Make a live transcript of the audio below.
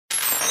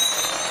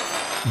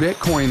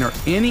Bitcoin, or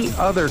any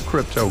other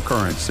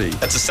cryptocurrency.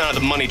 That's the sound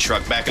of the money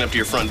truck backing up to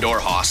your front door,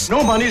 Hoss.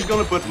 Nobody's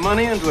going to put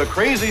money into a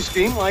crazy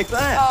scheme like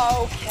that.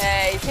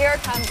 Okay, here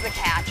comes the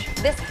catch.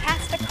 This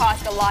has to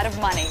cost a lot of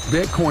money.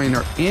 Bitcoin,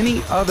 or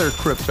any other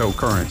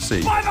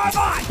cryptocurrency.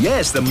 Buy!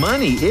 Yes, the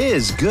money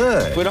is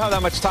good. We don't have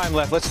that much time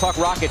left. Let's talk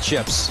rocket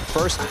ships.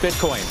 First,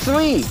 Bitcoin.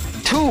 3,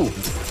 2,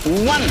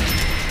 1.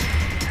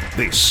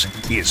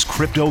 This is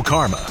Crypto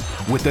Karma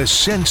with the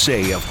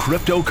sensei of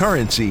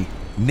cryptocurrency,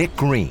 Nick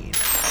Green.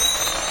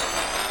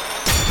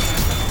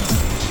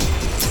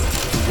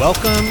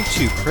 Welcome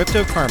to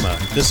Crypto Karma.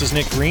 This is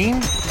Nick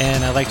Green,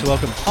 and I'd like to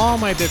welcome all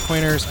my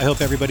Bitcoiners. I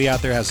hope everybody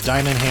out there has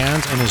diamond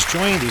hands and is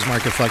enjoying these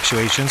market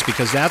fluctuations,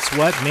 because that's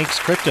what makes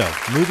crypto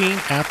moving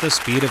at the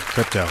speed of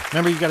crypto.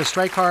 Remember, you got to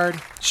strike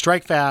hard,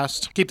 strike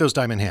fast, keep those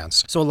diamond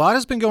hands. So a lot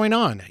has been going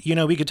on. You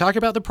know, we could talk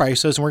about the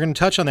prices, and we're going to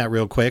touch on that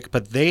real quick,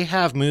 but they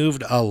have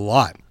moved a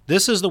lot.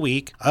 This is the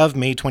week of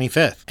May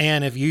 25th.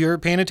 And if you're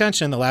paying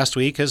attention, the last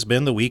week has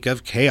been the week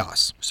of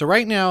chaos. So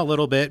right now, a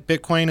little bit,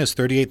 Bitcoin is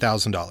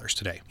 $38,000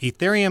 today.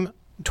 Ethereum,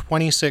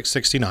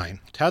 $26.69.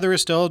 Tether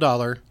is still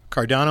 $1.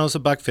 Cardano is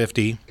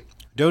 $1.50.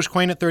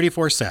 Dogecoin at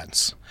 34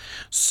 cents.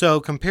 So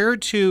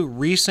compared to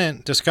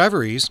recent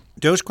discoveries,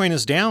 Dogecoin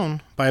is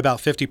down by about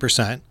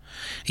 50%.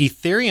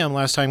 Ethereum,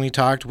 last time we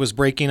talked, was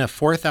breaking a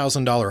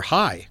 $4,000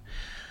 high.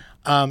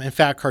 In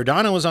fact,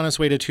 Cardano was on its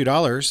way to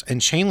 $2, and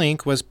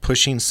Chainlink was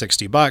pushing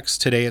 $60.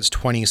 Today, it's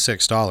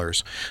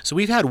 $26. So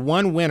we've had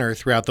one winner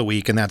throughout the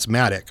week, and that's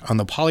Matic on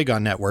the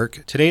Polygon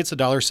network. Today, it's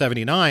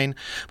 $1.79.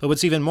 But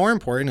what's even more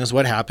important is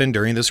what happened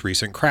during this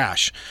recent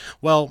crash.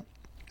 Well,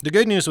 the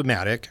good news with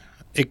Matic,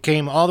 it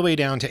came all the way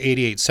down to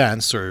 88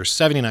 cents or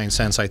 79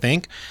 cents, I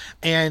think.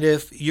 And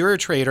if you're a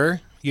trader,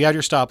 you had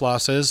your stop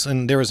losses,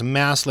 and there was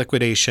mass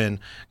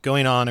liquidation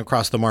going on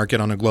across the market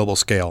on a global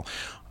scale.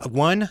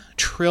 $1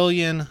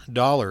 trillion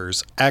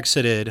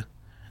exited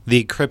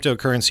the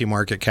cryptocurrency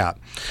market cap.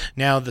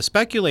 Now, the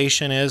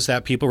speculation is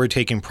that people were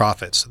taking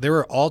profits. There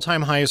were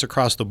all-time highs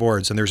across the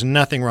boards, and there's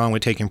nothing wrong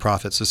with taking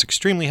profits. It's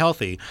extremely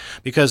healthy,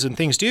 because when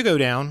things do go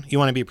down, you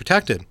want to be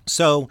protected.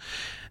 So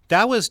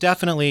that was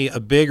definitely a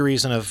big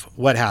reason of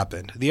what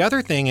happened. The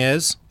other thing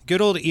is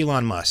good old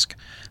Elon Musk.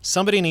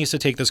 Somebody needs to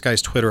take this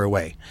guy's Twitter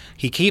away.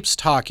 He keeps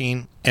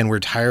talking, and we're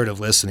tired of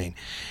listening.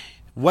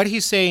 What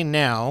he's saying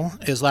now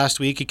is last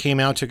week he came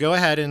out to go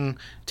ahead and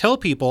tell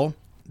people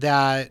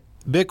that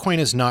Bitcoin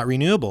is not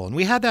renewable. And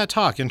we had that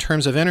talk in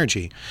terms of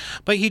energy,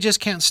 but he just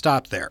can't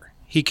stop there.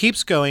 He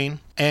keeps going,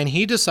 and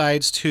he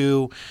decides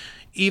to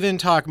even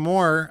talk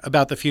more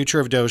about the future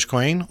of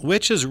Dogecoin,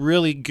 which is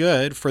really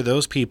good for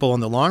those people in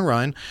the long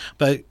run.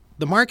 But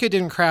the market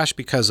didn't crash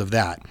because of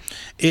that.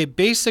 It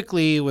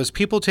basically was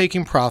people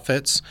taking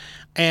profits.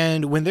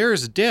 And when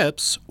there's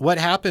dips, what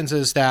happens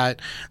is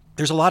that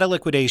there's a lot of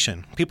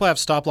liquidation. People have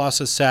stop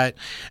losses set,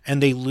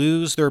 and they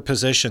lose their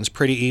positions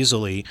pretty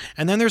easily.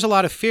 And then there's a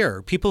lot of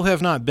fear. People who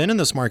have not been in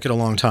this market a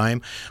long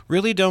time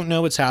really don't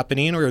know what's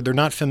happening, or they're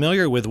not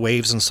familiar with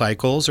waves and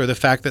cycles, or the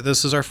fact that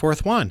this is our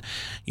fourth one.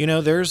 You know,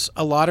 there's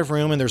a lot of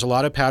room, and there's a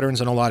lot of patterns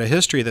and a lot of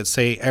history that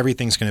say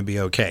everything's going to be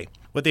okay.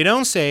 What they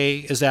don't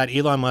say is that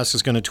Elon Musk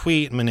is going to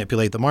tweet and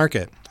manipulate the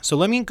market. So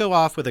let me go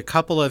off with a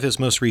couple of his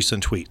most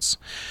recent tweets.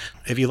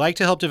 If you'd like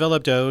to help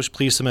develop Doge,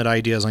 please submit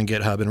ideas on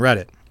GitHub and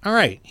Reddit. All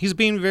right, he's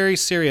being very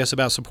serious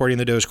about supporting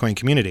the Dogecoin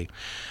community.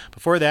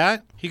 Before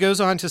that, he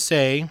goes on to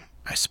say,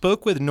 I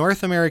spoke with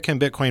North American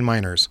Bitcoin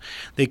miners.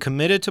 They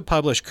committed to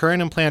publish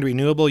current and planned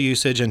renewable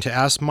usage and to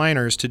ask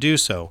miners to do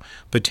so,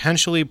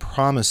 potentially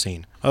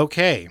promising.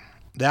 Okay,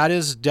 that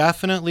is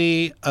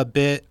definitely a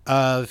bit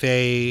of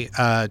a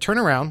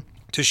turnaround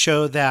to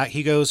show that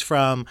he goes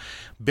from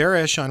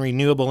bearish on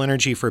renewable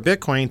energy for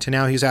Bitcoin to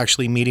now he's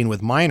actually meeting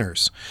with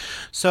miners.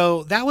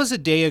 So that was a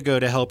day ago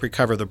to help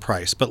recover the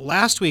price. But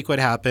last week what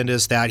happened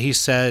is that he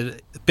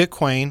said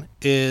Bitcoin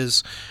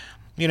is,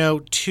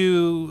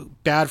 too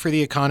bad for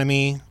the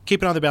economy,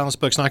 keep it on the balance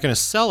books, not going to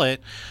sell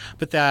it,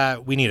 but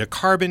that we need a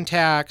carbon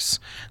tax,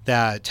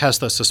 that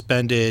Tesla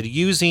suspended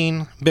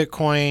using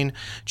Bitcoin,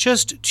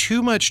 just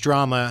too much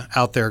drama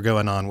out there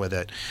going on with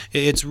it.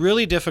 It's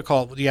really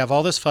difficult. You have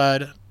all this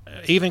FUD,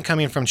 even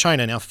coming from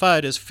China. Now,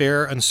 FUD is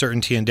fear,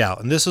 uncertainty, and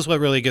doubt. And this is what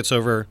really gets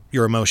over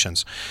your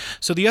emotions.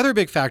 So the other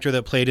big factor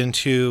that played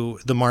into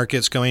the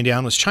markets going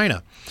down was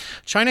China.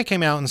 China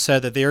came out and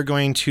said that they are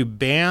going to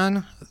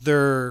ban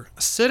their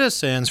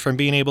citizens from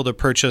being able to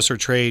purchase or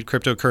trade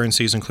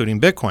cryptocurrencies, including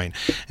Bitcoin.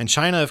 And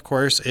China, of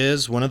course,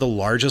 is one of the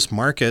largest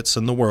markets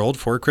in the world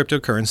for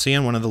cryptocurrency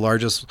and one of the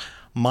largest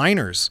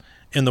miners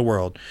in the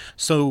world.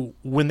 So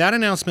when that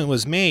announcement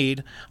was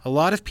made, a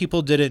lot of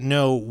people didn't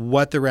know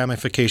what the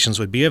ramifications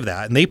would be of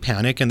that, and they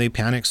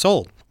panic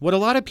sold. What a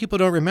lot of people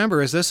don't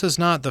remember is this is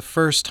not the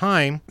first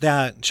time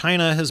that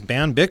China has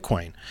banned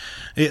Bitcoin.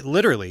 It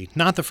literally,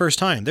 not the first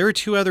time. There were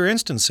two other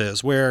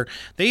instances where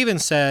they even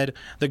said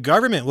the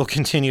government will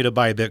continue to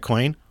buy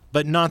Bitcoin,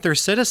 but not their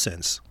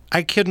citizens.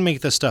 I couldn't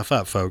make this stuff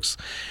up, folks.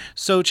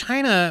 So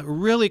China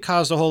really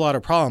caused a whole lot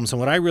of problems. And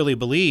what I really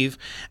believe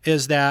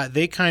is that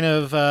they kind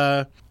of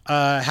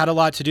had a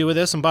lot to do with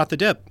this and bought the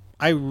dip.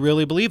 I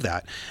really believe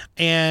that.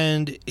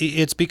 And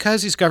it's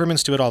because these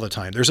governments do it all the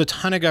time. There's a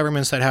ton of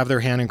governments that have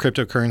their hand in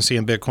cryptocurrency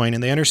and Bitcoin,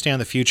 and they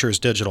understand the future is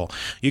digital.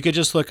 You could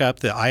just look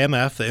up the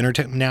IMF, the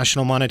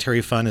International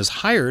Monetary Fund, has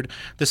hired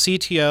the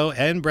CTO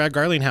and Brad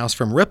Garlinghouse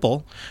from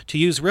Ripple to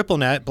use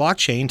RippleNet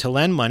blockchain to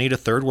lend money to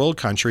third world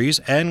countries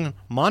and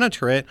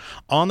monitor it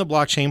on the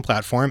blockchain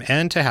platform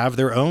and to have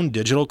their own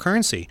digital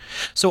currency.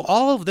 So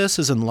all of this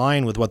is in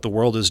line with what the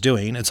world is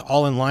doing. It's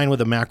all in line with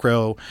the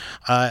macro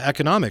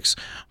economics.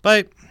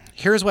 But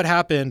here's what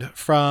happened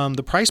from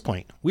the price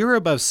point. We were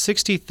above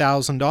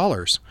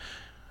 $60,000.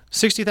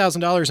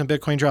 $60,000 in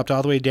Bitcoin dropped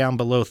all the way down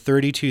below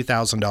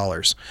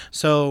 $32,000.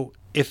 So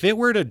if it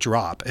were to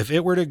drop, if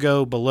it were to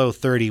go below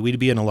 30, we'd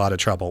be in a lot of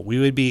trouble. We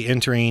would be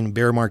entering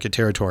bear market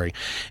territory.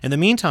 In the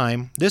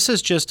meantime, this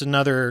is just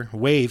another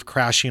wave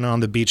crashing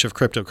on the beach of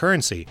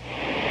cryptocurrency.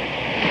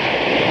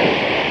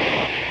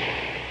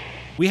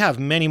 We have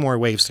many more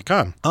waves to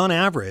come. On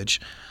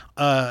average,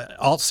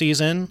 alt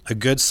season, a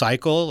good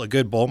cycle, a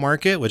good bull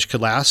market, which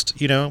could last,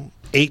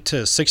 8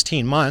 to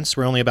 16 months.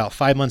 We're only about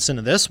 5 months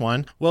into this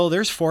one. Well,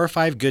 there's 4 or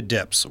 5 good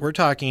dips. We're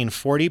talking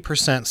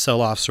 40%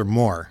 sell-offs or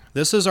more.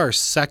 This is our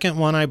second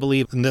one, I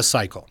believe, in this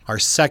cycle, our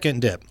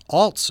second dip.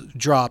 Alts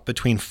drop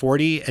between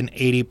 40 and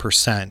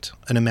 80%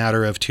 in a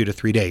matter of 2 to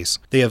 3 days.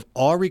 They have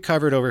all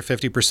recovered over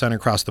 50%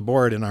 across the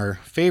board, and our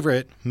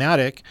favorite,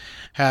 Matic,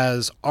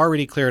 has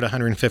already cleared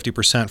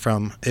 150%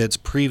 from its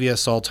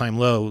previous all-time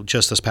low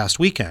just this past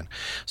weekend.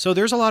 So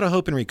there's a lot of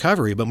hope and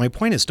recovery, but my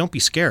point is don't be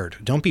scared.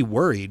 Don't be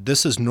worried.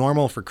 This is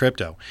normal for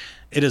crypto.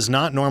 It is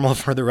not normal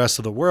for the rest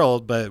of the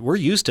world, but we're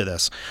used to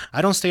this.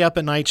 I don't stay up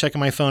at night checking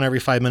my phone every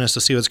 5 minutes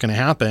to see what's going to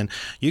happen.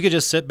 You could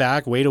just sit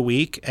back, wait a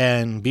week,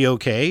 and be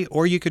okay,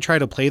 or you could try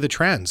to play the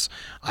trends.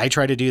 I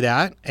try to do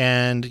that,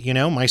 and,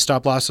 my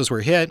stop losses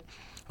were hit,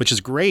 which is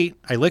great.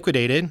 I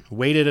liquidated,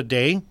 waited a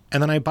day,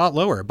 and then I bought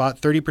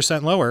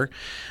 30% lower.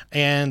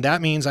 And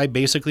that means I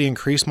basically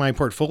increased my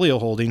portfolio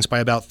holdings by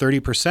about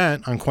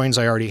 30% on coins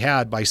I already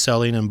had by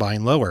selling and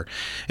buying lower.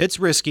 It's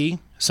risky.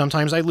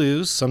 Sometimes I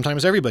lose.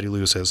 Sometimes everybody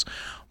loses.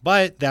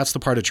 But that's the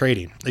part of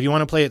trading. If you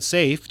want to play it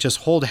safe, just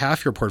hold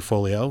half your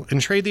portfolio and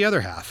trade the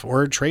other half,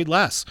 or trade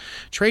less.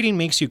 Trading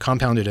makes you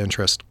compounded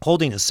interest.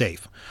 Holding is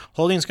safe.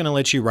 Holding is going to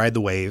let you ride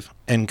the wave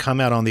and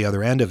come out on the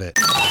other end of it.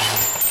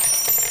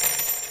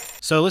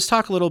 So let's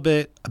talk a little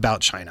bit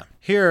about China.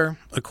 Here,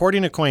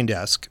 according to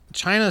CoinDesk,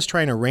 China is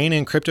trying to rein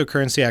in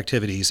cryptocurrency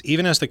activities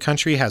even as the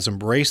country has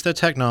embraced the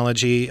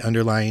technology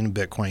underlying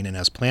Bitcoin and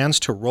has plans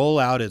to roll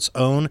out its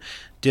own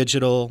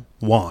digital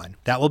yuan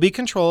that will be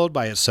controlled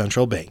by its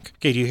central bank.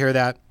 Okay, do you hear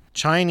that?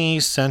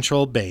 Chinese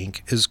central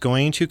bank is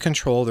going to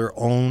control their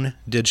own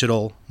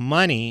digital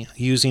money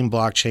using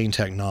blockchain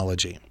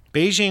technology.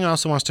 Beijing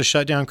also wants to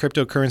shut down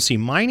cryptocurrency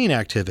mining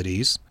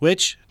activities,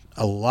 which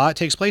a lot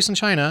takes place in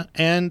China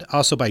and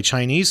also by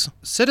Chinese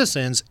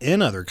citizens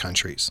in other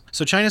countries.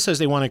 So China says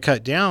they want to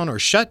cut down or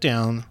shut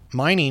down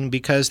mining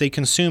because they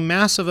consume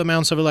massive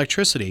amounts of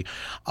electricity,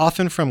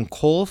 often from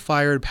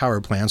coal-fired power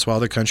plants,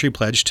 while the country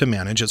pledged to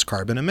manage its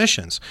carbon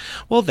emissions.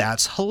 Well,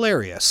 that's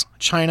hilarious.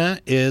 China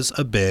is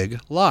a big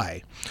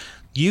lie.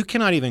 You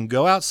cannot even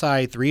go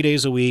outside 3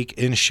 days a week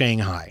in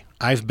Shanghai.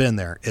 I've been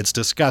there. It's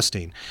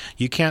disgusting.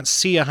 You can't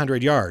see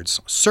 100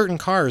 yards. Certain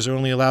cars are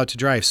only allowed to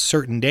drive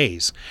certain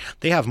days.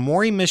 They have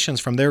more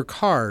emissions from their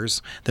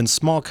cars than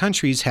small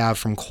countries have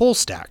from coal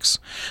stacks.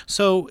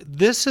 So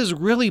this has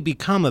really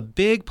become a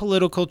big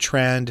political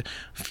trend,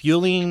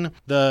 fueling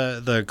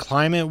the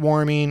climate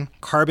warming,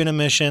 carbon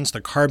emissions,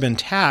 the carbon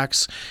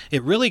tax.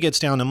 It really gets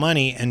down to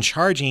money and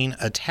charging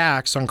a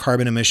tax on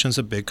carbon emissions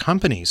of big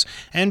companies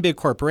and big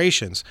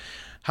corporations.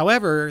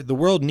 However, the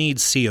world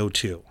needs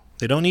CO2.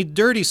 They don't need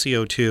dirty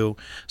CO2.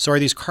 So are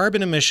these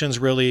carbon emissions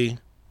really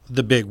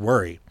the big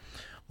worry?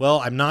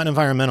 Well, I'm not an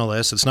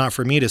environmentalist. It's not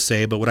for me to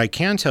say, but what I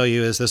can tell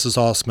you is this is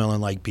all smelling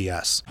like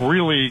BS.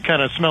 Really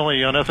kind of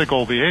smelly,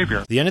 unethical behavior.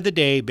 At the end of the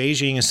day,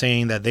 Beijing is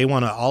saying that they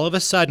want to all of a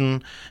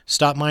sudden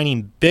stop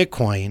mining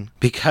Bitcoin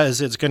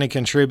because it's going to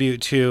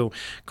contribute to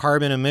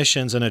carbon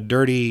emissions in a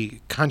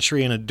dirty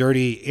country and a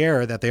dirty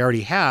air that they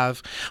already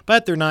have,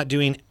 but they're not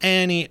doing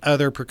any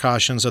other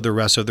precautions of the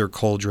rest of their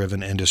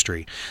coal-driven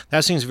industry.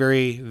 That seems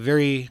very,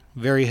 very,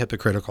 very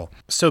hypocritical.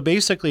 So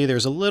basically,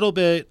 there's a little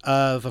bit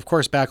of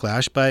course,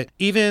 backlash, but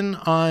even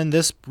on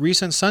this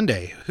recent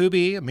Sunday,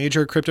 Huobi, a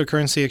major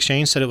cryptocurrency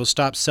exchange, said it will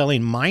stop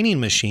selling mining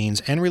machines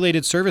and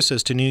related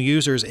services to new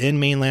users in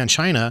mainland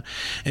China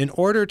in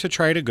order to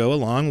try to go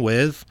along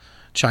with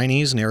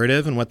Chinese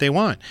narrative and what they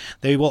want.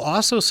 They will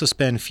also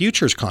suspend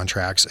futures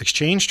contracts,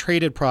 exchange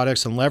traded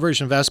products, and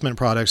leverage investment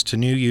products to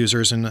new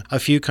users in a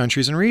few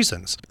countries and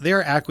regions. They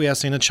are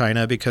acquiescing to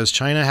China because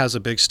China has a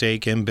big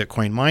stake in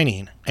Bitcoin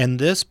mining, and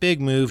this big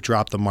move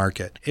dropped the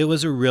market. It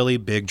was a really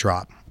big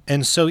drop.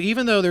 And so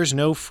even though there's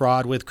no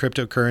fraud with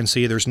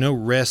cryptocurrency, there's no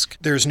risk,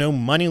 there's no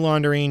money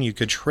laundering, you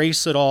could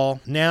trace it all.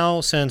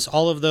 Now, since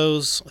all of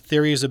those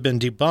theories have been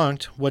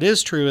debunked, what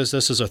is true is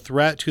this is a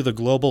threat to the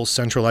global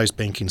centralized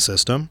banking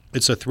system.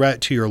 It's a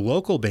threat to your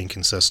local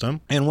banking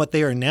system. And what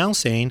they are now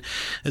saying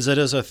is that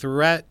it is a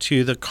threat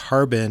to the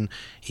carbon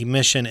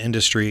emission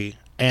industry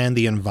and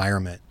the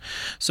environment.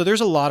 So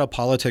there's a lot of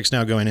politics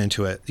now going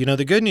into it. You know,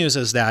 the good news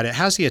is that it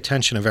has the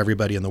attention of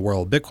everybody in the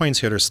world. Bitcoin's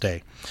here to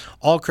stay.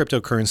 All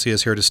cryptocurrency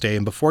is here to stay.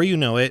 And before you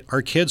know it,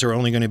 our kids are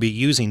only going to be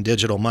using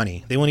digital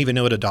money. They won't even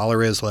know what a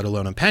dollar is, let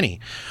alone a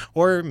penny.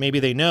 Or maybe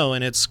they know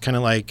and it's kind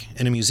of like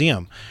in a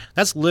museum.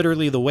 That's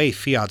literally the way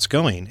fiat's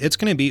going. It's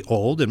going to be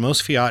old, and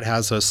most fiat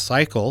has a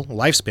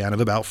lifespan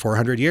of about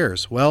 400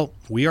 years. Well,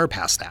 we are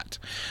past that.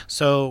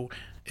 So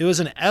it was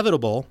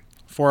inevitable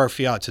for our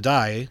fiat to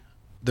die.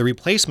 The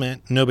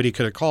replacement, nobody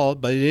could have called,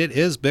 but it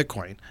is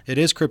Bitcoin. It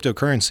is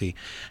cryptocurrency.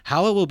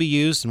 How it will be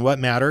used and what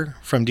matter,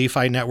 from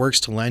DeFi networks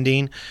to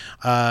lending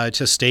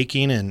to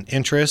staking and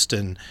interest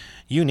and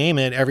you name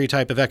it, every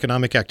type of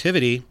economic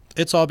activity,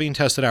 it's all being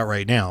tested out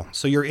right now.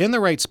 So you're in the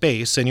right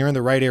space and you're in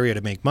the right area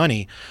to make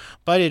money,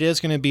 but it is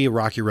going to be a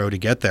rocky road to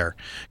get there.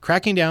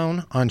 Cracking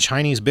down on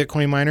Chinese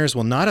Bitcoin miners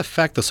will not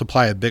affect the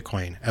supply of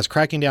Bitcoin, as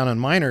cracking down on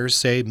miners,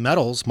 say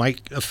metals,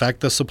 might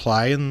affect the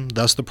supply and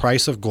thus the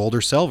price of gold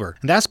or silver.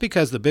 And that's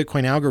because the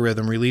Bitcoin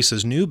algorithm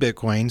releases new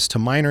Bitcoins to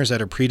miners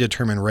at a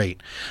predetermined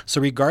rate. So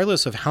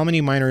regardless of how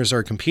many miners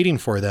are competing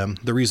for them,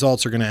 the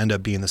results are going to end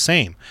up being the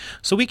same.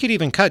 So we could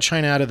even cut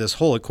China out of this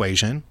whole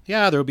equation.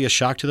 Yeah, there will be a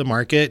shock to the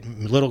market,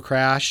 little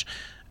crash,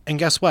 and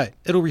guess what?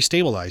 It'll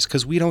restabilize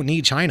because we don't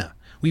need China.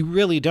 We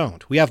really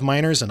don't. We have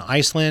miners in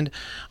Iceland,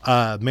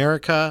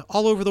 America,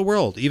 all over the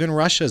world. Even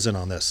Russia's in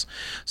on this.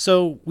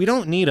 So we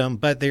don't need them,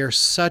 but they are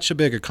such a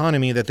big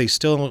economy that they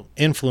still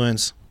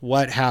influence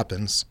what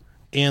happens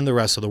in the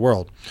rest of the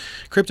world.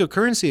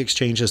 Cryptocurrency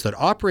exchanges that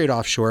operate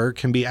offshore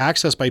can be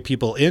accessed by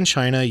people in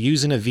China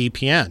using a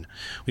VPN.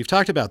 We've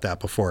talked about that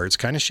before. It's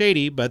kind of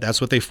shady, but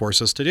that's what they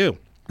force us to do.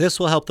 This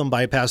will help them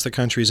bypass the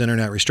country's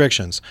internet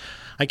restrictions.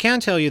 I can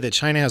tell you that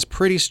China has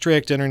pretty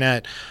strict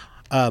internet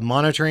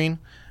monitoring,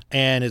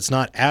 and it's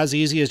not as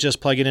easy as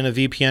just plugging in a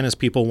VPN as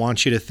people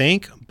want you to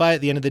think. But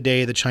at the end of the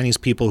day, the Chinese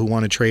people who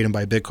want to trade and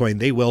buy Bitcoin,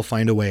 they will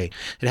find a way.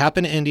 It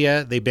happened in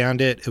India. They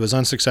banned it. It was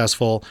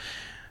unsuccessful.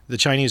 The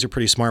Chinese are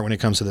pretty smart when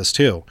it comes to this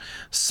too.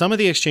 Some of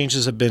the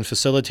exchanges have been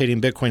facilitating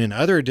Bitcoin and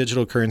other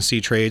digital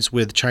currency trades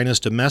with China's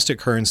domestic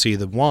currency,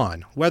 the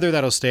yuan. Whether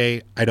that'll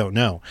stay, I don't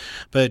know.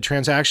 But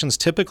transactions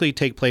typically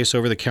take place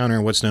over the counter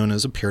in what's known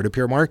as a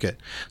peer-to-peer market.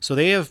 So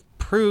they have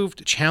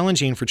proved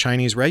challenging for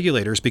Chinese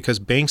regulators because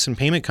banks and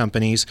payment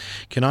companies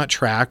cannot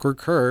track or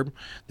curb.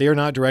 They are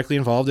not directly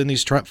involved in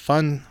these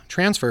fund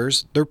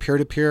transfers. They're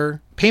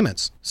peer-to-peer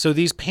payments. So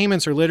these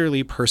payments are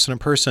literally person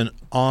to person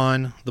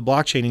on the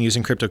blockchain and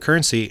using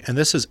cryptocurrency. And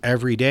this is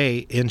every day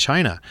in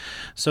China.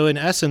 So in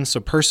essence,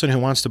 a person who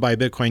wants to buy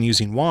Bitcoin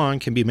using yuan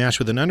can be matched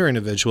with another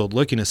individual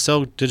looking to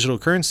sell digital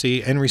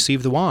currency and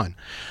receive the yuan.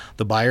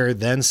 The buyer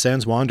then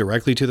sends yuan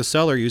directly to the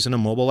seller using a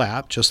mobile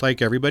app, just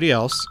like everybody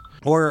else,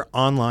 or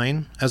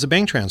online as a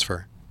bank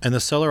transfer, and the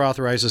seller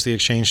authorizes the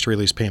exchange to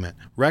release payment.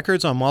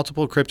 Records on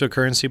multiple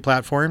cryptocurrency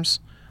platforms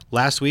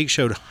last week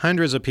showed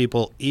hundreds of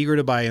people eager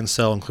to buy and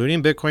sell,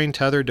 including Bitcoin,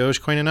 Tether,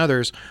 Dogecoin, and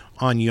others,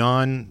 on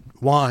yuan,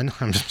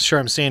 I'm sure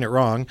I'm saying it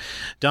wrong,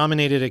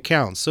 dominated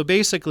accounts. So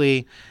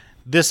basically,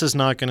 this is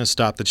not going to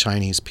stop the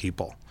Chinese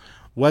people.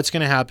 What's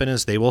going to happen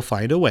is they will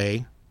find a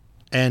way,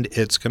 and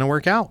it's going to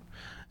work out.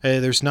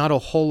 There's not a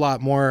whole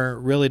lot more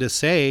really to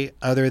say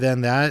other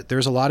than that.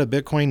 There's a lot of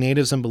Bitcoin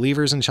natives and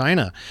believers in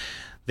China.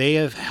 They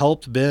have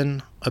helped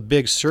been a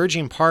big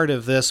surging part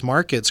of this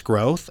market's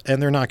growth,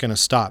 and they're not going to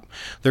stop.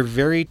 They're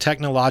very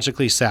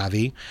technologically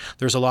savvy.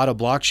 There's a lot of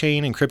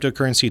blockchain and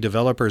cryptocurrency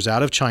developers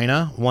out of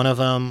China. One of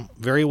them,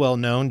 very well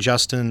known,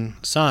 Justin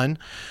Sun,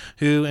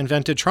 who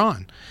invented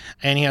Tron.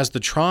 And he has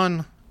the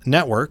Tron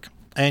network,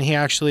 and he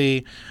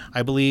actually,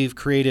 I believe,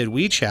 created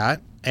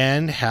WeChat,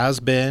 and has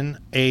been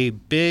a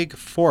big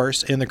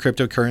force in the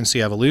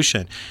cryptocurrency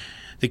evolution.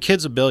 The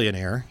kid's a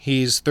billionaire.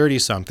 He's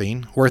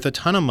 30-something, worth a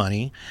ton of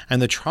money,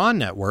 and the Tron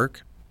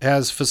network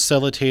has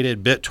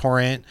facilitated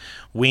BitTorrent,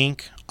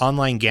 Wink,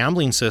 online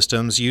gambling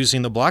systems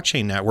using the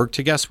blockchain network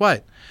to, guess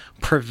what?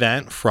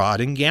 Prevent fraud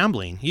and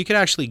gambling. You could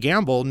actually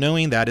gamble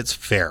knowing that it's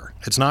fair.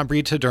 It's not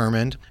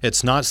predetermined.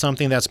 It's not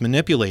something that's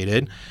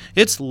manipulated.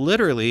 It's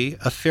literally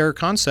a fair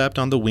concept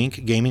on the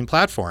Wink gaming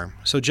platform.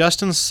 So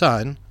Justin's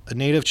son, a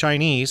native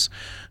Chinese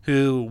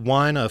who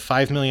won a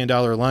 $5 million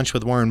lunch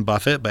with Warren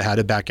Buffett but had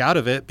to back out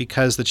of it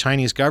because the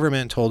Chinese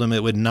government told him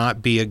it would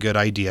not be a good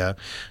idea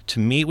to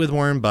meet with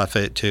Warren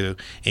Buffett to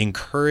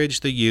encourage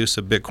the use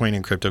of Bitcoin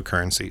and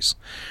cryptocurrencies.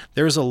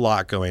 There's a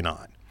lot going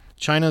on.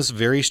 China's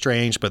very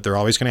strange, but they're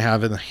always going to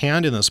have a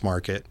hand in this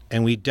market,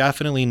 and we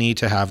definitely need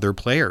to have their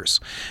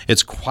players.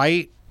 It's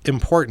quite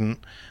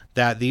important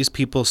that these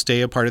people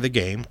stay a part of the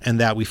game and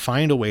that we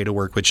find a way to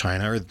work with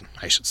China, or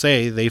I should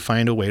say they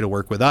find a way to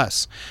work with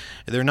us.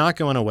 They're not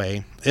going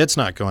away. It's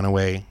not going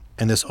away.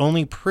 And this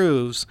only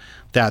proves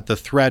that the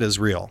threat is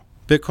real.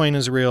 Bitcoin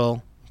is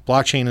real,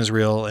 blockchain is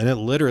real, and it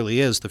literally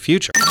is the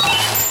future.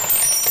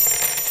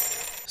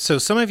 So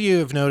some of you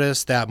have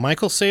noticed that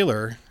Michael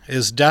Saylor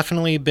has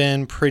definitely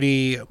been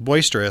pretty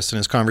boisterous in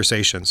his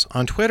conversations.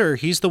 On Twitter,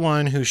 he's the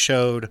one who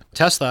showed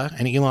Tesla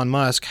and Elon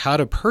Musk how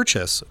to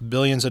purchase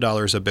billions of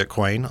dollars of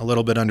Bitcoin, a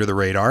little bit under the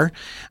radar,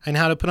 and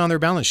how to put on their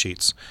balance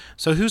sheets.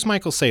 So who's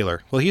Michael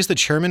Saylor? Well, he's the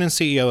chairman and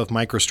CEO of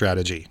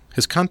MicroStrategy.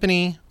 His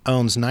company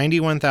owns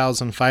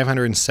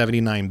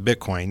 91,579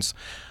 Bitcoins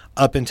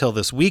up until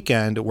this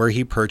weekend, where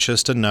he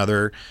purchased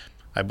another,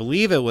 I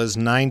believe it was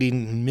 90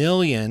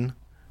 million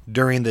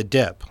during the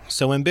dip.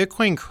 So when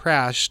Bitcoin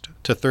crashed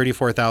to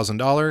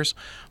 $34,000,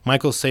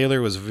 Michael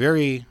Saylor was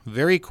very,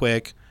 very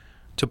quick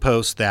to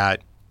post that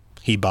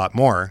he bought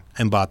more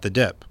and bought the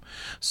dip.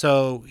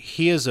 So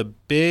he is a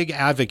big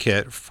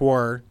advocate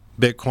for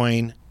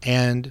Bitcoin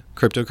and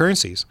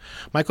cryptocurrencies.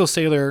 Michael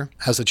Saylor,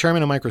 as the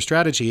chairman of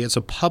MicroStrategy, it's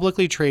a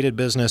publicly traded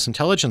business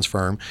intelligence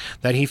firm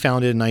that he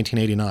founded in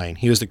 1989.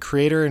 He was the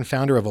creator and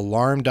founder of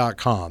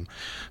Alarm.com.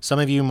 Some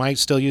of you might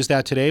still use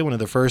that today, one of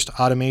the first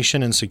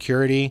automation and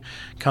security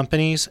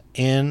companies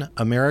in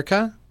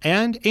America,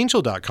 and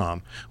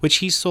Angel.com, which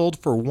he sold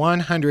for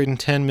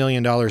 $110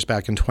 million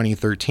back in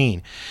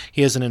 2013.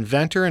 He is an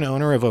inventor and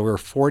owner of over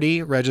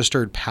 40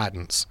 registered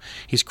patents.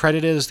 He's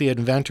credited as the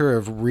inventor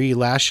of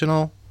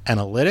relational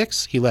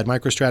analytics. He led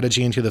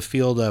MicroStrategy into the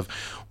field of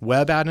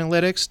web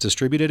analytics,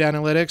 distributed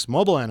analytics,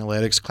 mobile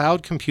analytics,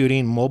 cloud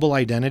computing, mobile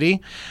identity,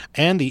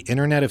 and the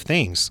Internet of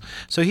Things.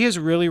 So he is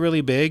really,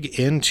 really big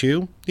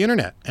into the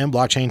internet and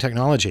blockchain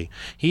technology.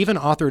 He even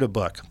authored a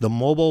book, The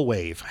Mobile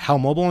Wave, How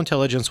Mobile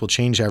Intelligence Will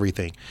Change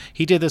Everything.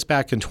 He did this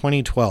back in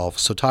 2012,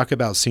 so talk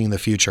about seeing the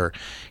future.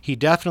 He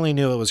definitely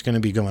knew what was going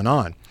to be going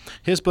on.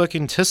 His book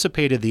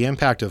anticipated the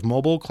impact of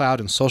mobile, cloud,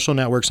 and social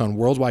networks on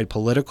worldwide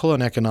political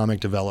and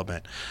economic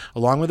development.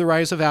 Along with the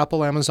rise of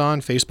Apple, Amazon,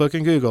 Facebook,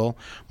 and Google,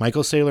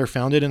 Michael Saylor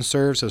founded and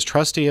serves as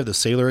trustee of the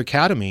Saylor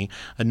Academy,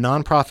 a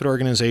nonprofit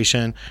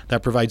organization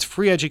that provides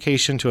free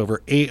education to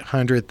over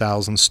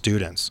 800,000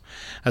 students.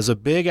 As a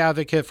big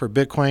advocate for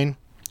Bitcoin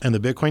and the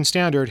Bitcoin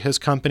standard, his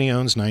company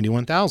owns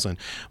 91,000.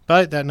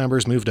 But that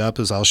number's moved up,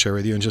 as I'll share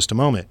with you in just a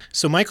moment.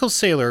 So Michael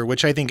Saylor,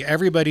 which I think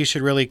everybody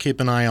should really keep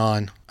an eye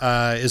on,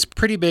 is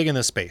pretty big in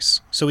this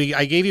space. So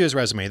I gave you his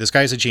resume. This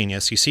guy's a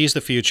genius. He sees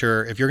the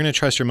future. If you're going to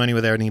trust your money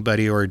with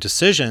anybody or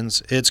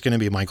decisions, it's going to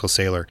be Michael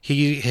Saylor.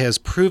 He has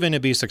proven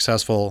to be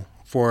successful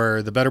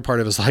for the better part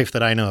of his life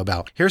that I know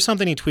about. Here's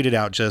something he tweeted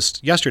out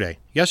just yesterday.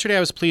 Yesterday, I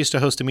was pleased to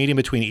host a meeting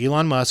between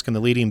Elon Musk and the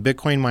leading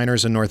Bitcoin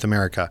miners in North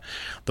America.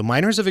 The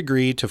miners have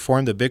agreed to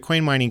form the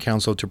Bitcoin Mining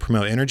Council to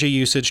promote energy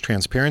usage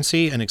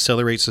transparency and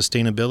accelerate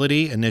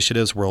sustainability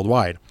initiatives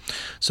worldwide.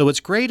 So what's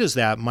great is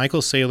that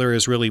Michael Saylor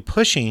is really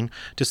pushing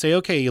to say,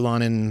 okay,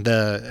 Elon and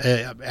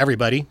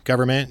everybody,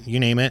 government, you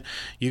name it,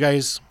 you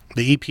guys,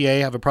 the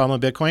EPA, have a problem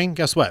with Bitcoin.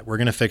 Guess what? We're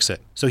going to fix it.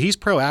 So he's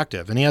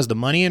proactive, and he has the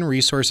money and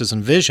resources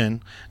and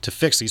vision to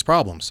fix these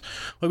problems.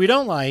 What we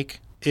don't like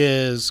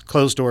is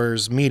closed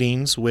doors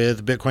meetings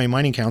with Bitcoin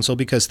Mining Council,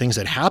 because things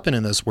that happen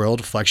in this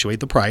world fluctuate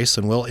the price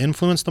and will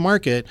influence the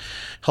market,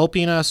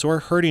 helping us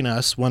or hurting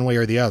us one way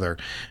or the other.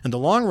 In the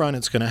long run,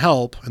 it's going to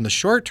help. In the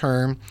short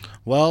term,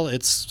 well,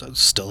 it's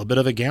still a bit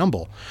of a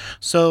gamble.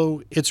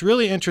 So it's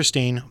really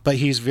interesting, but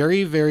he's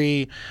very,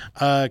 very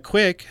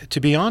quick to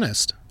be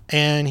honest.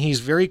 And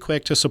he's very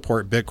quick to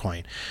support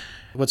Bitcoin.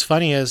 What's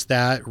funny is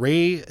that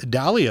Ray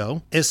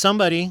Dalio is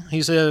somebody,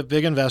 he's a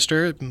big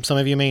investor, some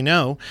of you may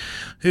know,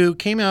 who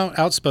came out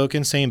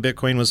outspoken saying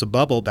Bitcoin was a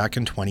bubble back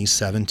in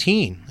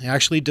 2017. He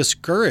actually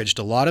discouraged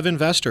a lot of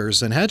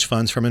investors and hedge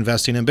funds from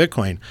investing in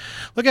Bitcoin.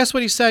 Well, guess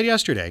what he said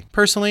yesterday?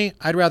 Personally,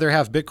 I'd rather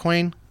have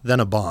Bitcoin than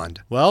a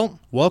bond. Well,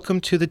 welcome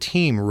to the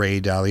team,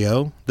 Ray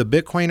Dalio. The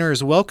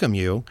Bitcoiners welcome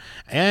you,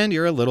 and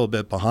you're a little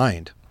bit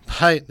behind.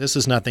 But this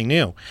is nothing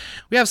new.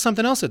 We have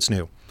something else that's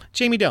new.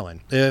 Jamie Dimon,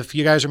 if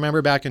you guys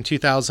remember back in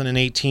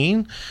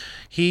 2018,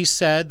 he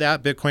said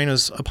that Bitcoin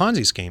was a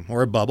Ponzi scheme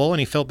or a bubble, and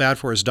he felt bad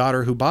for his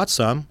daughter who bought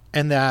some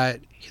and that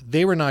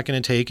they were not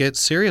going to take it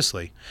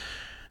seriously.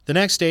 The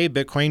next day,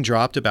 Bitcoin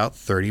dropped about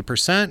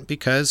 30%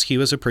 because he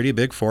was a pretty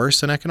big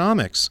force in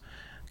economics.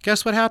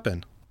 Guess what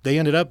happened? They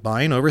ended up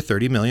buying over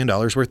 $30 million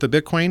worth of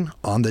Bitcoin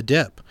on the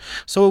dip.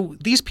 So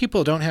these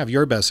people don't have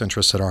your best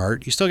interests at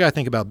heart. You still got to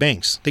think about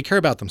banks. They care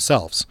about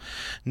themselves.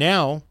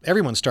 Now,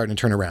 everyone's starting to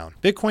turn around.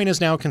 Bitcoin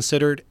is now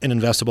considered an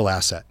investable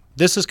asset.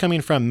 This is coming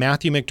from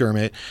Matthew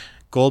McDermott,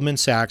 Goldman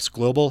Sachs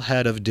Global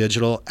Head of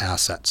Digital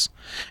Assets.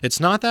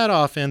 It's not that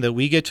often that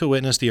we get to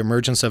witness the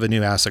emergence of a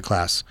new asset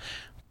class.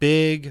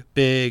 Big,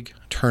 big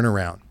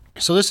turnaround.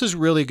 So this is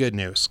really good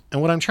news.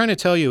 And what I'm trying to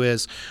tell you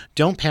is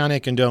don't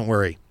panic and don't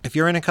worry. If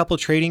you're in a couple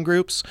trading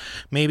groups,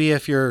 maybe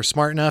if you're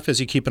smart enough as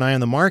you keep an eye on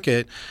the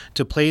market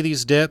to play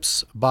these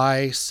dips,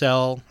 buy,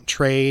 sell,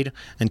 trade,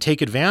 and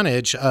take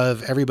advantage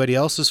of everybody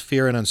else's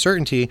fear and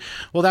uncertainty,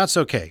 well, that's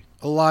okay.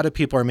 A lot of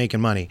people are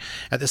making money.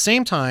 At the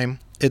same time,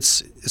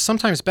 it's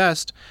sometimes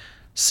best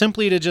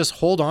simply to just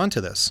hold on to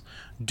this.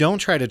 Don't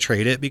try to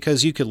trade it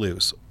because you could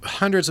lose.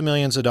 Hundreds of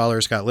millions of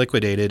dollars got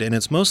liquidated, and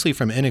it's mostly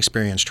from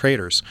inexperienced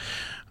traders.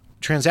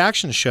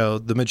 transactions show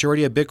the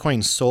majority of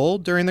Bitcoin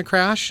sold during the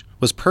crash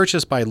was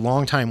purchased by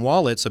long-time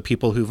wallets of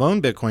people who've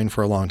owned Bitcoin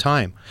for a long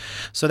time.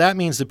 So that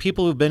means the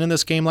people who've been in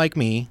this game like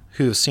me,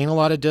 who've seen a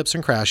lot of dips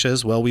and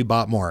crashes, well, we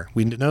bought more.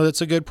 We know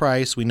that's a good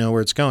price. We know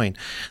where it's going.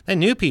 Then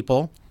new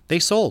people, they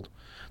sold.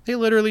 They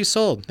literally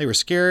sold. They were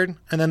scared,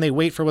 and then they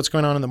wait for what's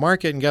going on in the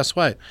market, and guess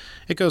what?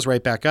 It goes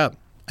right back up.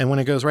 And when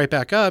it goes right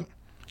back up,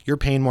 you're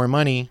paying more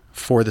money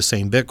for the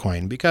same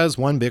Bitcoin because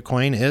one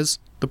Bitcoin is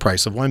the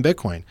price of one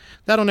Bitcoin.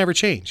 That'll never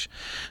change.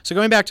 So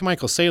going back to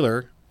Michael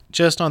Saylor,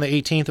 just on the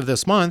 18th of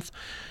this month,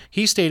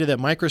 he stated that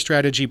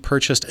MicroStrategy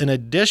purchased an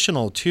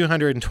additional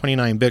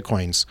 229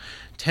 Bitcoins,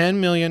 $10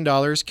 million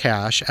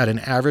cash at an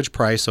average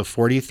price of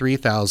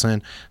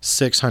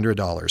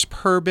 $43,600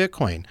 per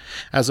Bitcoin.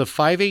 As of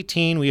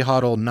 5/18, we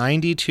hodled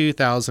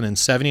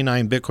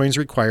 92,079 Bitcoins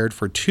required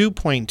for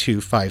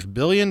 $2.25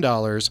 billion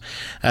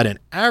at an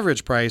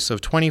average price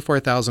of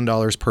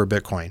 $24,000 per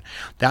Bitcoin.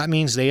 That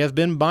means they have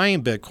been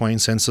buying Bitcoin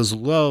since as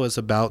low as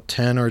about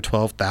 $10,000 or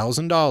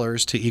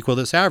 $12,000 to equal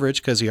this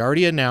average, because he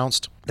already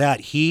announced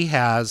that he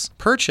has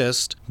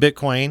purchased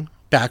Bitcoin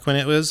back when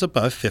it was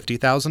above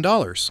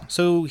 $50,000.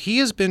 So he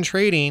has been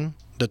trading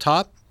the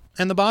top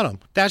and the bottom.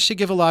 That should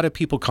give a lot of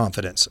people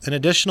confidence. An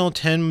additional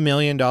 $10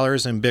 million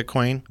in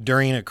Bitcoin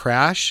during a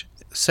crash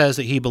says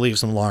that he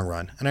believes in the long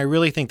run. And I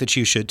really think that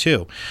you should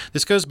too.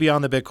 This goes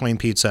beyond the Bitcoin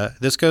pizza.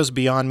 This goes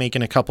beyond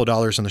making a couple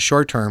dollars in the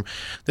short term.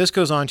 This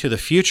goes on to the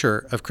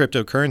future of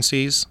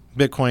cryptocurrencies,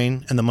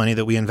 Bitcoin, and the money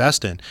that we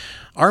invest in.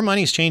 Our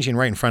money's changing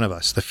right in front of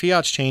us. The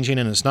fiat's changing,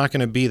 and it's not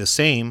going to be the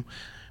same,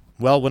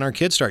 well, when our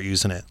kids start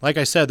using it. Like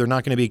I said, they're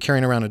not going to be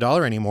carrying around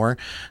 $1 anymore.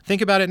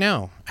 Think about it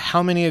now.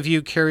 How many of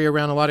you carry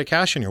around a lot of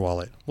cash in your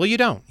wallet? Well, you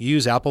don't. You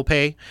use Apple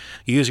Pay,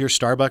 you use your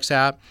Starbucks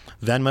app,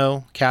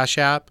 Venmo, Cash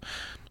App,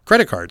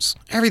 credit cards.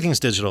 Everything's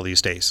digital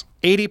these days.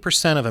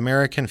 80% of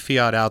American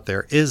fiat out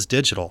there is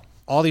digital.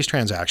 All these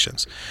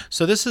transactions.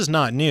 So this is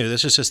not new.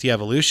 This is just the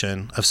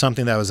evolution of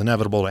something that was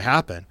inevitable to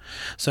happen.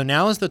 So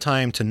now is the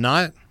time to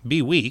not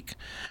be weak,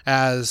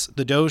 as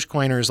the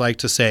Dogecoiners like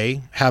to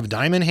say, have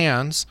diamond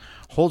hands,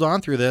 hold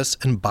on through this,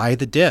 and buy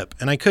the dip.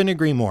 And I couldn't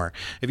agree more.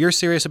 If you're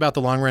serious about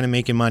the long run and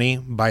making money,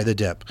 buy the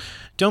dip.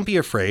 Don't be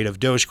afraid of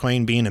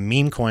Dogecoin being a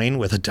meme coin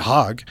with a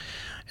dog.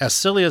 As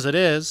silly as it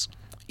is,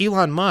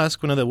 Elon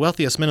Musk, one of the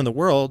wealthiest men in the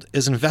world,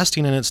 is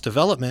investing in its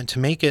development to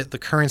make it the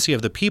currency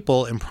of the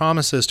people and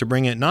promises to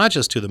bring it not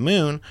just to the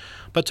moon,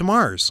 but to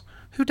Mars.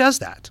 Who does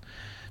that?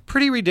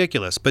 Pretty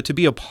ridiculous, but to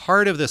be a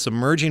part of this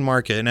emerging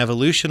market and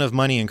evolution of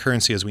money and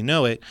currency as we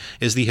know it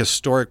is the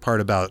historic part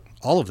about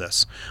all of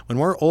this. When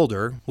we're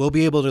older, we'll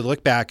be able to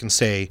look back and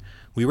say,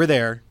 we were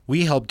there,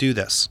 we helped do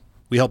this.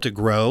 We helped it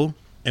grow,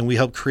 and we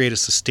helped create a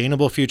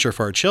sustainable future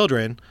for our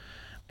children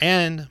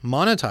and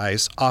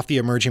monetize off the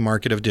emerging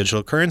market of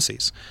digital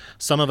currencies.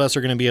 Some of us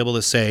are going to be able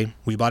to say,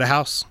 we bought a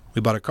house,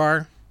 we bought a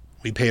car,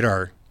 we paid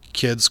our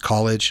kids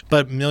college,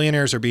 but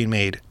millionaires are being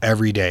made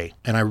every day.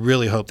 And I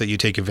really hope that you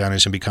take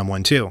advantage and become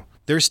one too.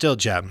 There's still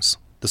gems.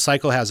 The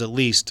cycle has at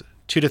least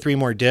 2 to 3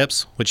 more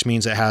dips, which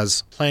means it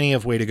has plenty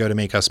of way to go to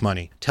make us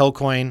money.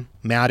 Telcoin,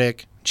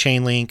 Matic,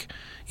 Chainlink,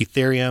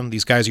 Ethereum,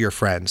 these guys are your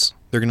friends.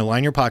 They're going to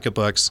line your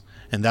pocketbooks,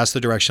 and that's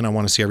the direction I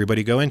want to see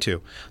everybody go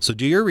into. So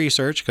do your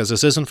research, because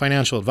this isn't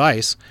financial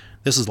advice.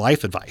 This is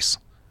life advice.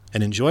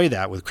 And enjoy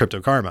that with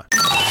Crypto Karma.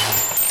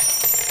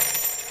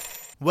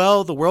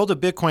 Well, the world of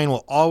Bitcoin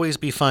will always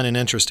be fun and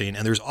interesting,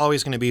 and there's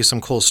always going to be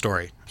some cool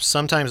story.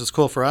 Sometimes it's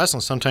cool for us,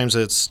 and sometimes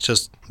it's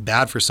just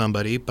bad for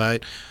somebody,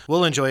 but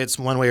we'll enjoy it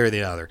one way or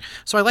the other.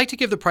 So I like to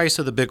give the price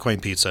of the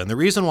Bitcoin pizza, and the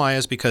reason why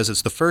is because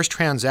it's the first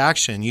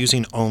transaction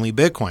using only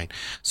Bitcoin.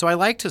 So I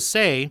like to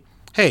say,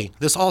 hey,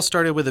 this all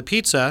started with a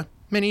pizza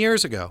many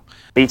years ago.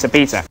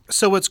 Pizza.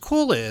 So what's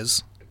cool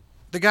is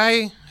the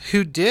guy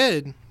who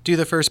did do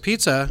the first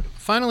pizza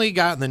finally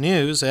got in the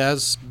news,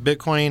 as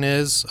Bitcoin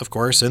is, of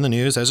course, in the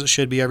news, as it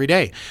should be every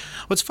day.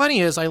 What's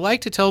funny is I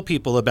like to tell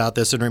people about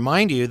this and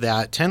remind you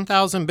that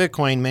 10,000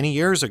 Bitcoin many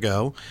years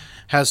ago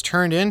has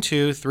turned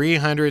into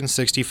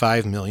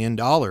 $365 million,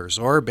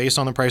 or based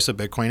on the price of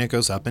Bitcoin, it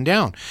goes up and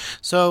down.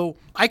 So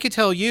I could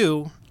tell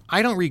you,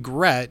 I don't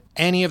regret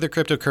any of the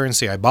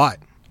cryptocurrency I bought.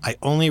 I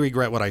only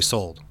regret what I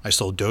sold. I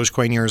sold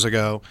Dogecoin years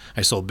ago.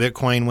 I sold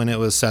Bitcoin when it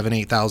was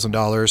 $7,000,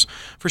 $8,000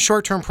 for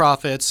short-term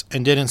profits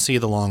and didn't see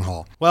the long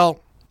haul.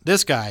 Well,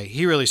 this guy,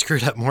 he really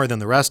screwed up more than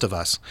the rest of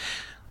us.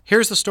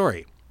 Here's the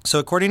story. So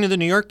according to the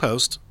New York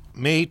Post,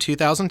 May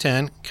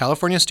 2010,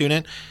 California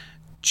student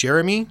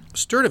Jeremy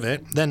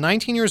Sturdivant, then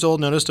 19 years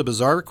old, noticed a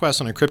bizarre request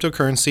on a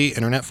cryptocurrency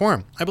internet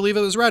forum. I believe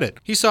it was Reddit.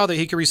 He saw that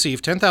he could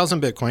receive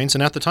 10,000 Bitcoins,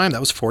 and at the time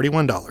that was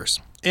 $41,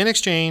 in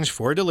exchange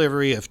for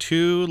delivery of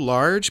 2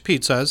 large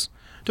pizzas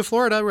to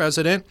Florida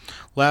resident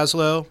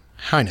Laszlo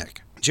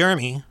Hynek.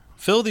 Jeremy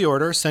filled the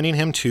order, sending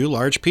him 2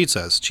 large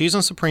pizzas, cheese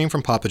and supreme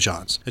from Papa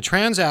John's. A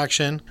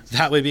transaction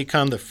that would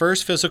become the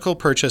first physical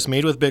purchase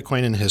made with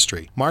Bitcoin in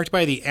history, marked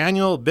by the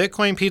annual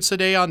Bitcoin Pizza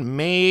Day on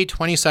May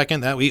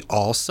 22nd that we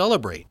all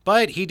celebrate.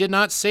 But he did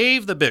not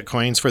save the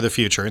Bitcoins for the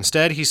future.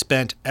 Instead, he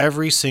spent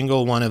every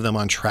single one of them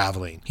on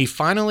traveling. He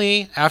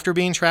finally, after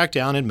being tracked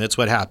down, admits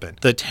what happened.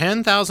 The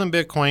 10,000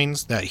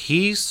 Bitcoins that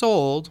he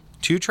sold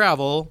to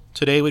travel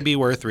today would be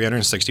worth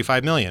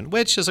 $365 million,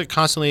 which is a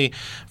constantly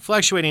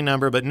fluctuating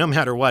number, but no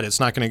matter what, it's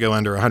not going to go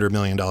under $100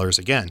 million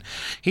again.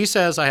 He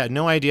says, I had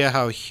no idea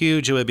how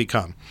huge it would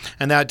become,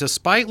 and that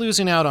despite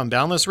losing out on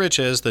boundless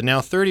riches, the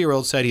now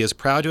 30-year-old said he is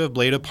proud to have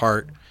played a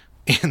part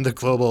in the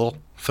global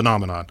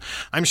phenomenon.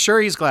 I'm sure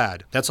he's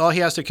glad. That's all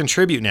he has to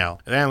contribute now.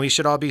 And we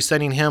should all be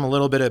sending him a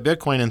little bit of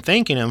Bitcoin and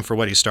thanking him for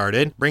what he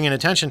started, bringing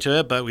attention to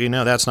it, but we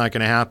know that's not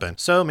going to happen.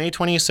 So May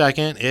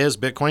 22nd is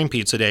Bitcoin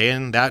Pizza Day,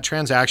 and that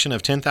transaction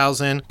of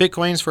 10,000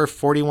 Bitcoins for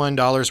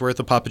 $41 worth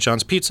of Papa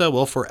John's pizza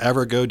will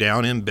forever go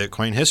down in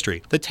Bitcoin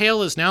history. The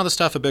tale is now the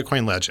stuff of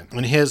Bitcoin legend.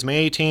 In his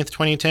May 18th,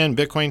 2010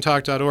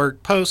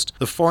 BitcoinTalk.org post,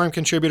 the forum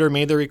contributor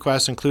made the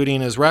request, including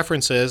his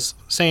references,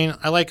 saying,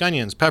 I like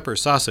onions,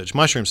 peppers, sausage,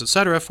 mushrooms,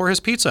 etc. for his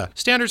pizza.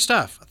 Standard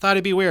stuff. I thought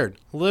it'd be weird.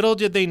 Little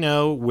did they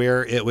know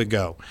where it would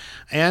go.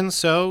 And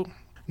so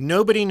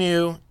nobody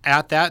knew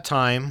at that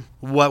time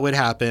what would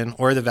happen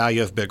or the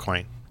value of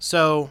Bitcoin.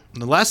 So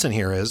the lesson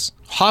here is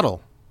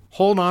hodl.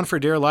 Hold on for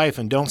dear life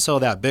and don't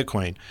sell that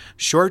Bitcoin.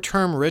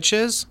 Short-term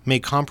riches may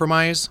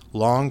compromise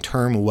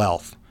long-term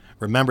wealth.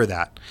 Remember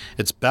that.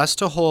 It's best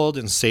to hold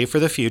and save for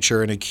the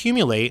future and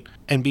accumulate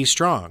and be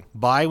strong.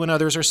 Buy when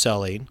others are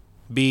selling.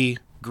 Be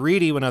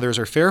greedy when others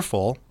are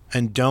fearful.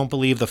 And don't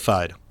believe the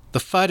FUD. The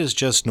FUD is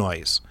just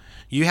noise.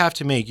 You have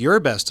to make your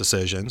best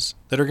decisions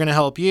that are going to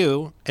help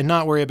you and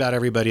not worry about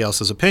everybody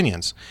else's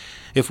opinions.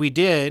 If we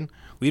did,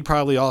 we'd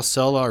probably all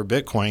sell our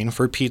Bitcoin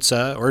for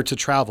pizza or to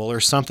travel or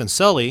something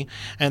silly,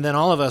 and then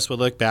all of us would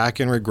look back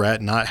and regret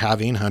not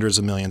having hundreds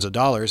of millions of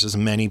dollars, as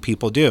many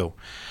people do.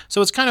 So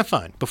it's kind of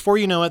fun. Before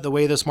you know it, the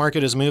way this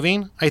market is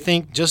moving, I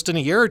think just in a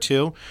year or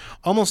two,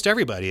 almost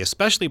everybody,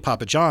 especially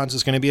Papa John's,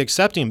 is going to be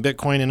accepting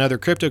Bitcoin and other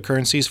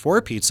cryptocurrencies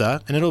for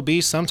pizza, and it'll be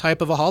some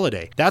type of a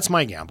holiday. That's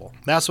my gamble.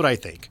 That's what I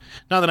think.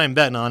 Not that I'm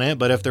betting on it,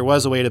 but if there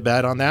was a way to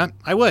bet on that,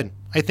 I would.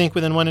 I think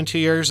within 1 and 2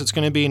 years, it's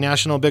going to be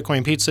National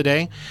Bitcoin Pizza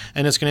Day,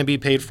 and it's going to be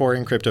paid for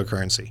in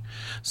cryptocurrency.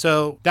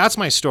 So that's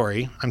my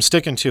story. I'm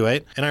sticking to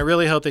it, and I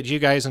really hope that you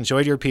guys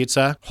enjoyed your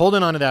pizza,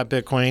 holding on to that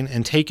Bitcoin,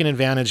 and taking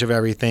advantage of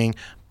everything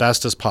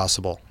best as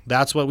possible.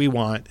 That's what we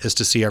want, is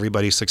to see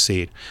everybody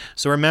succeed.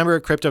 So remember,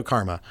 Crypto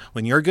Karma,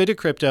 when you're good to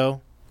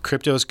crypto,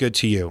 crypto is good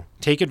to you.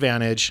 Take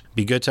advantage,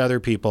 be good to other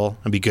people,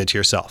 and be good to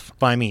yourself.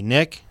 Find me,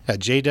 Nick, at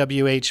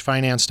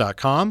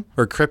jwhfinance.com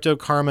or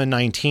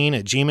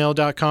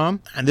cryptokarma19@gmail.com.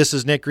 And this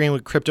is Nick Green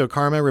with Crypto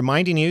Karma,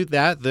 reminding you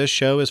that this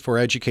show is for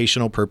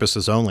educational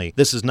purposes only.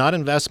 This is not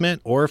investment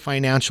or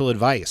financial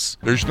advice.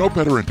 There's no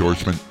better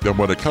endorsement than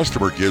when a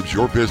customer gives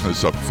your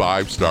business a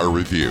 5-star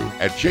review.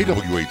 At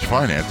JWH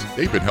Finance,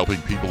 they've been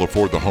helping people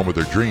afford the home of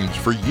their dreams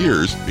for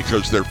years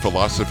because their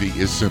philosophy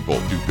is simple: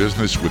 do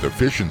business with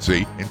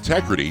efficiency,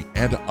 integrity,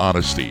 and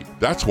honesty.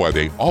 That's why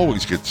they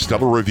always get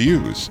stellar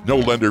reviews. No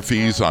lender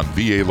fees on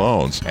VA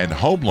loans and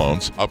home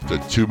loans up to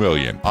 $2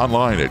 million.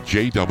 Online at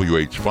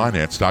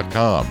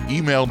jwhfinance.com.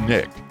 Email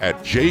Nick at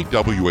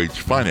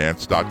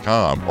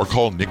jwhfinance.com or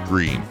call Nick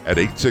Green at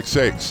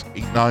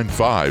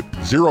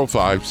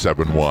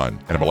 866-895-0571.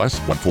 NMLS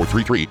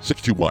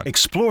 1433621.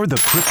 Explore the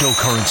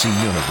cryptocurrency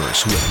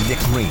universe with Nick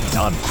Green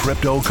on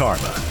Crypto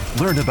Karma.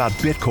 Learn about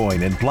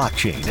Bitcoin and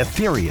blockchain,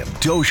 Ethereum,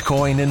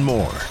 Dogecoin, and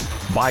more.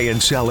 Buy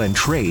and sell and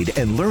trade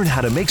and learn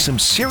how to make some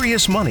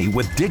serious money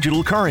with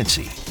digital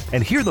currency.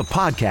 And hear the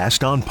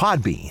podcast on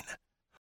Podbean.